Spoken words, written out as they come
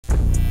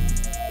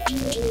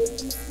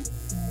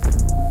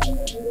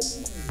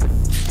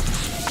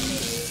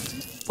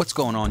What's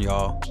going on,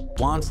 y'all?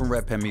 Juan from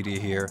Red Pen Media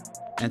here,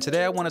 and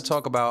today I want to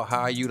talk about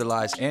how I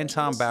utilize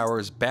Anton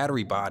Bauer's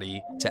battery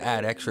body to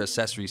add extra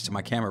accessories to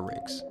my camera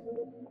rigs.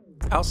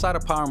 Outside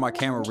of powering my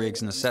camera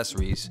rigs and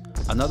accessories,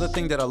 another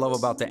thing that I love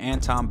about the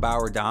Anton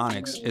Bauer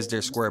Dionics is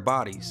their square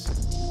bodies.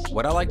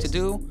 What I like to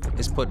do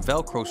is put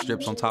Velcro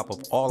strips on top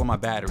of all of my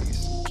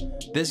batteries.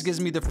 This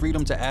gives me the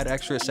freedom to add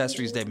extra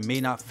accessories that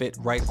may not fit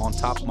right on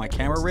top of my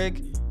camera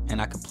rig,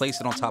 and I can place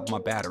it on top of my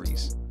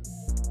batteries.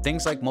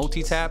 Things like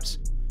multi-taps,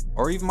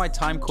 or even my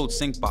time code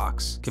sync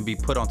box can be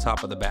put on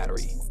top of the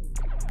battery,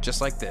 just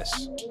like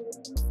this.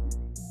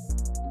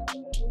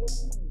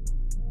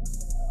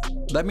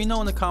 Let me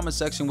know in the comment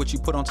section what you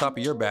put on top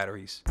of your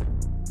batteries.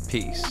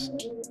 Peace.